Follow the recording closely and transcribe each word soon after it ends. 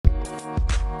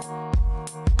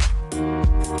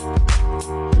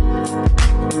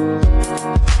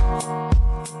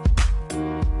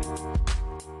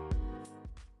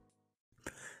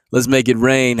Let's make it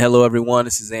rain. Hello, everyone.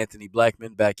 This is Anthony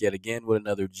Blackman back yet again with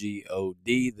another GOD,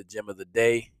 the gem of the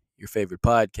day, your favorite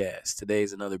podcast. Today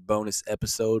is another bonus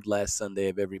episode, last Sunday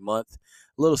of every month,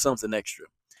 a little something extra.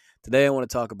 Today, I want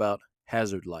to talk about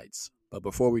hazard lights. But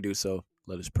before we do so,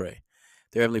 let us pray.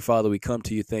 Dear Heavenly Father, we come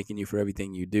to you thanking you for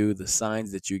everything you do, the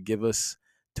signs that you give us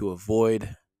to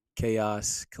avoid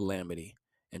chaos, calamity,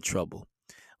 and trouble.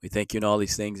 We thank you in all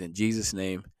these things. In Jesus'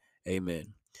 name,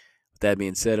 amen. That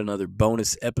being said, another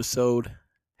bonus episode,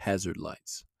 hazard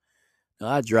lights. Now,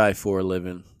 I drive for a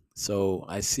living, so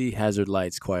I see hazard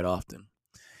lights quite often.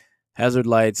 Hazard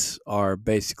lights are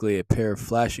basically a pair of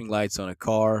flashing lights on a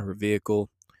car or vehicle,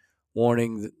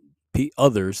 warning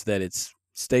others that it's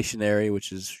stationary,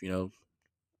 which is,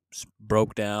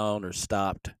 broke down or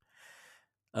stopped,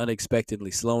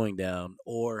 unexpectedly slowing down,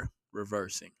 or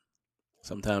reversing.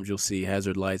 Sometimes you'll see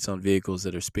hazard lights on vehicles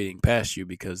that are speeding past you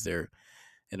because they're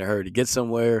in a hurry to get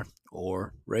somewhere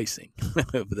or racing.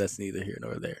 But that's neither here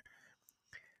nor there.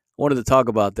 I wanted to talk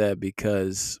about that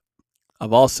because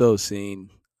I've also seen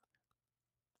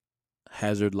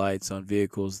hazard lights on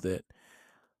vehicles that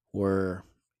were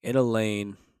in a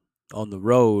lane on the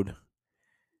road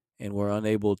and were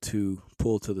unable to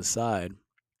pull to the side,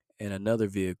 and another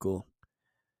vehicle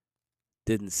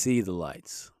didn't see the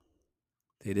lights.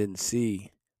 They didn't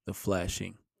see the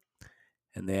flashing,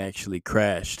 and they actually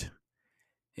crashed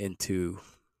into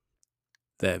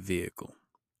that vehicle.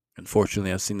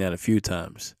 Unfortunately, I've seen that a few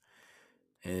times.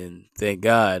 And thank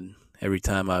God, every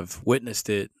time I've witnessed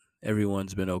it,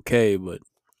 everyone's been okay, but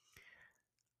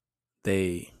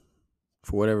they,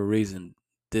 for whatever reason,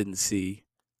 didn't see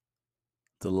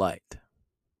the light.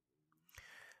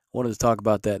 I wanted to talk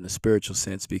about that in a spiritual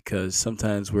sense because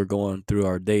sometimes we're going through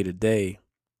our day to day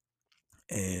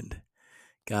and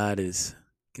God is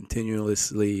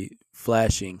continuously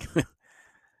flashing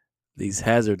these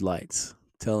hazard lights,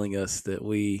 telling us that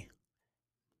we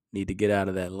need to get out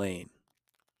of that lane.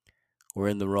 We're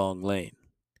in the wrong lane.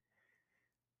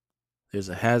 There's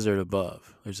a hazard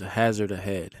above, there's a hazard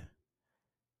ahead.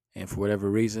 And for whatever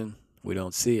reason, we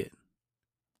don't see it.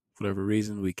 For whatever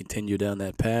reason, we continue down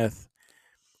that path,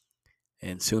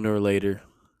 and sooner or later,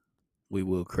 we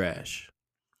will crash.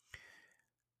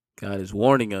 God is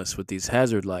warning us with these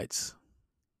hazard lights,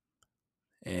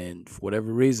 and for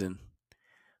whatever reason,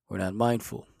 we're not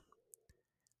mindful.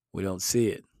 We don't see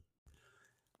it.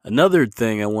 Another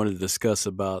thing I wanted to discuss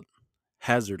about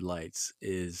hazard lights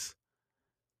is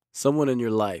someone in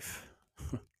your life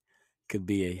could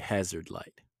be a hazard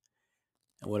light.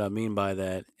 And what I mean by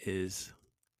that is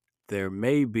there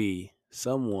may be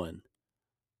someone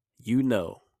you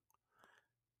know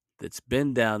that's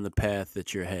been down the path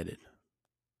that you're headed,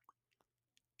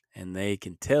 and they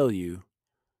can tell you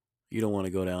you don't want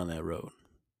to go down that road.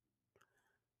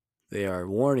 They are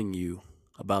warning you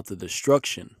about the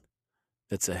destruction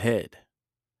that's ahead.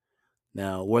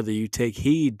 Now, whether you take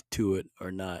heed to it or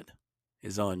not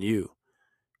is on you.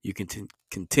 You can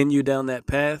continue down that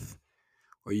path,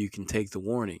 or you can take the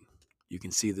warning. You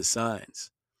can see the signs.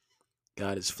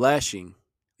 God is flashing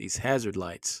these hazard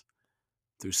lights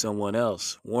through someone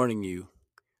else, warning you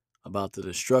about the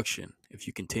destruction if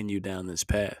you continue down this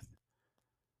path.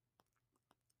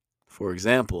 For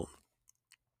example,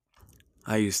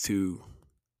 I used to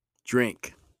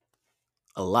drink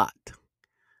a lot.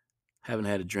 Haven't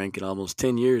had a drink in almost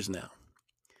 10 years now.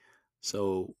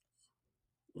 So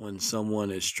when someone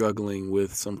is struggling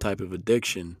with some type of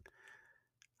addiction,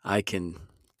 I can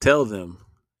tell them,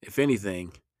 if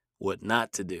anything, what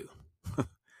not to do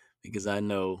because I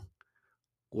know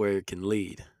where it can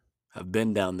lead. I've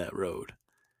been down that road.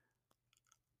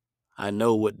 I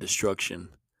know what destruction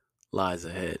lies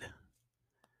ahead.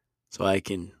 So I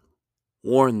can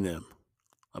warn them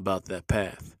about that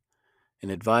path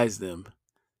and advise them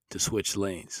to switch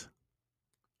lanes.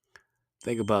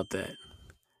 Think about that.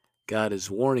 God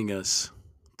is warning us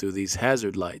through these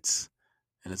hazard lights,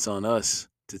 and it's on us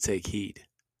to take heed.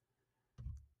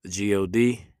 The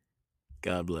GOD,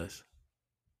 God bless.